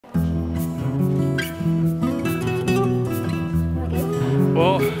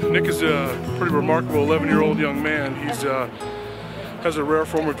Nick is a pretty remarkable 11-year-old young man. He's has a rare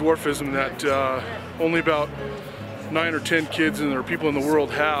form of dwarfism that only about 9 or 10 kids and people in the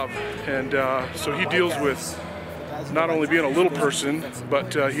world have, and so he deals with not only being a little person,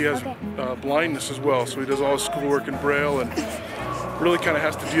 but he has blindness as well. So he does all his schoolwork in Braille and really kind of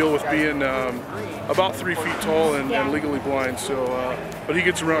has to deal with being about 3 feet tall and legally blind. So, but he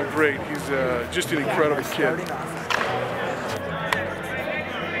gets around great. He's just an incredible kid.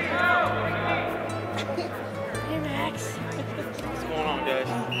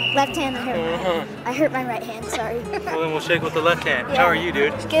 Left hand hurt. I hurt my right hand, sorry. Well, then we'll shake with the left hand. Yeah. How are you,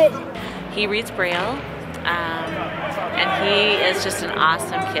 dude? Good. He reads Braille, and he is just an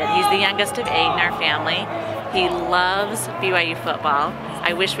awesome kid. He's the youngest of 8 in our family. He loves BYU football.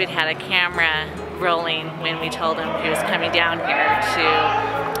 I wish we'd had a camera rolling when we told him he was coming down here to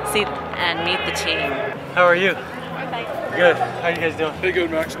see and meet the team. How are you? Good. How you guys doing? Hey, good,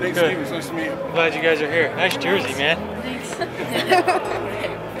 Max. Thanks, Steve. It's nice to meet you. Glad you guys are here. Nice jersey, man. Thanks.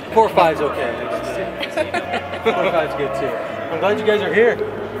 4 or 5's okay. 4 or 5's good too. I'm glad you guys are here.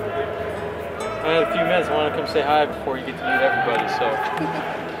 I had a few minutes. I want to come say hi before you get to meet everybody. So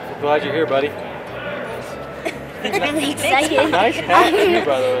I'm glad you're here, buddy. I'm really excited. Nice hat too,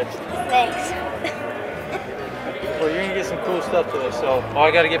 by the way. Thanks. Well, you're gonna get some cool stuff today. So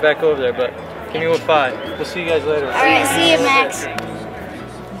I got to get back over there, but give me 1 5. We'll see you guys later. All right, see you, Max.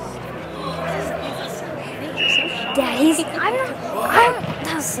 Daddy's.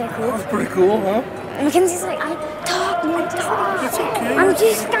 That was so cool. That's pretty cool, huh? And Mackenzie's like, I'm talking. It's okay. I'm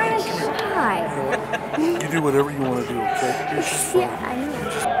just kind of shy. You do whatever you want to do, okay? Yeah, I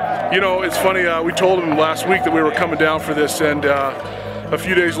know. You know, it's funny, we told him last week that we were coming down for this, and a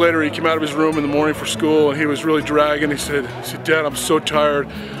few days later he came out of his room in the morning for school and he was really dragging. He said, Dad, I'm so tired.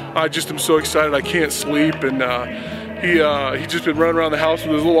 I just am so excited I can't sleep. And he's just been running around the house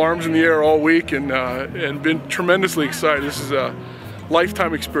with his little arms in the air all week and been tremendously excited. This is a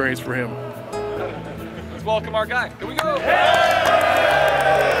lifetime experience for him. Let's welcome our guy. Here we go.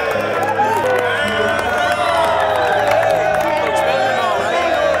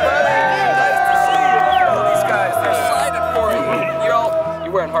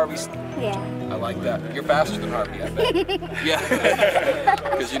 Harvey's? Yeah. I like that. You're faster than Harvey, I bet. Yeah.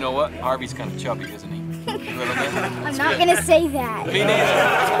 Because you know what? Harvey's kind of chubby, isn't he? I'm not going to say that. Me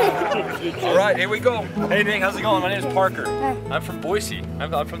neither. All right, here we go. Hey Nick, how's it going? My name is Parker. I'm from Boise.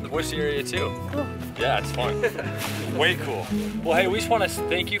 I'm from the Boise area too. Cool. Yeah, it's fun. Way cool. Well, hey, we just want to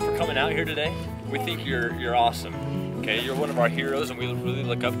thank you for coming out here today. We think you're awesome. Okay, you're one of our heroes, and we really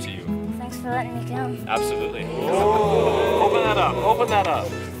look up to you. Thanks for letting me come. Absolutely. Oh. Open that up. Open that up.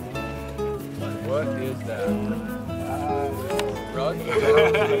 What is that? Rug?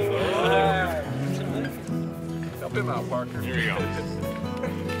 Help him out, Parker. Here we go.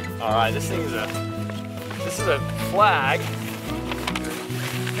 All right, this is a flag.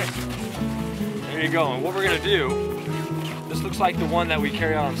 There you go. And what we're gonna do? This looks like the one that we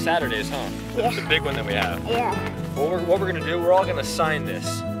carry out on Saturdays, huh? Yeah. The big one that we have. Yeah. Well, what we're gonna do? We're all gonna sign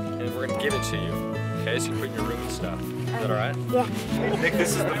this, and we're gonna give it to you. Okay, so you put in your room and stuff. Is that all right? Yeah. Nick,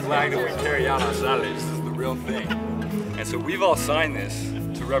 this is the flag that we carry out on Saturday. This is the real thing. And so we've all signed this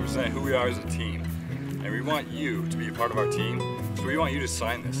to represent who we are as a team. And we want you to be a part of our team. So we want you to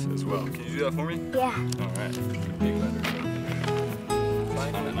sign this as well. Can you do that for me? Yeah. All right. Big letter.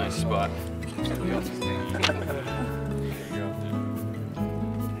 Find a nice spot. Somebody else's name.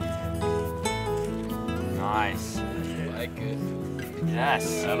 Nice. Like it.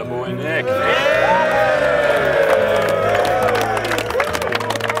 Yes. Attaboy, Nick.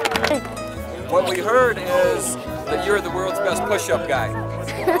 What we heard is that you're the world's best push-up guy.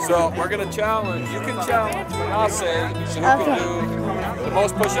 So we're gonna challenge. You can challenge, and I'll say so who can do the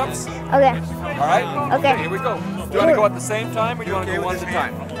most push-ups. Okay. All right. Okay. Here we go. Do you want to go at the same time, or do you want to go one at a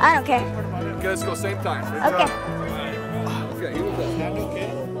time? I don't care. Okay, let's go same time. Okay. Okay. Here we go.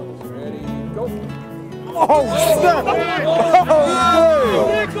 Ready? Go. Oh, snap!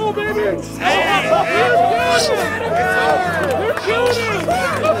 Oh, go, baby!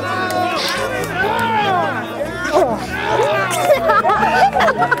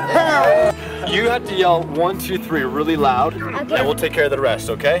 You have to yell 1, 2, 3 really loud, and we'll take care of the rest,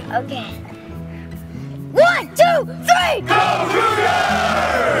 okay? Okay. 1, 2, 3! Go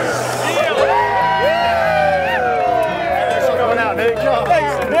Cougars! Thanks for coming out, Nick.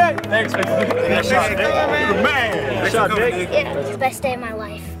 Thanks, Nick. Thanks, man. Nice shot, Nick. You're the man. Nice shot, Nick. Yeah, it was the best day of my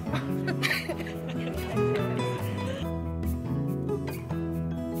life.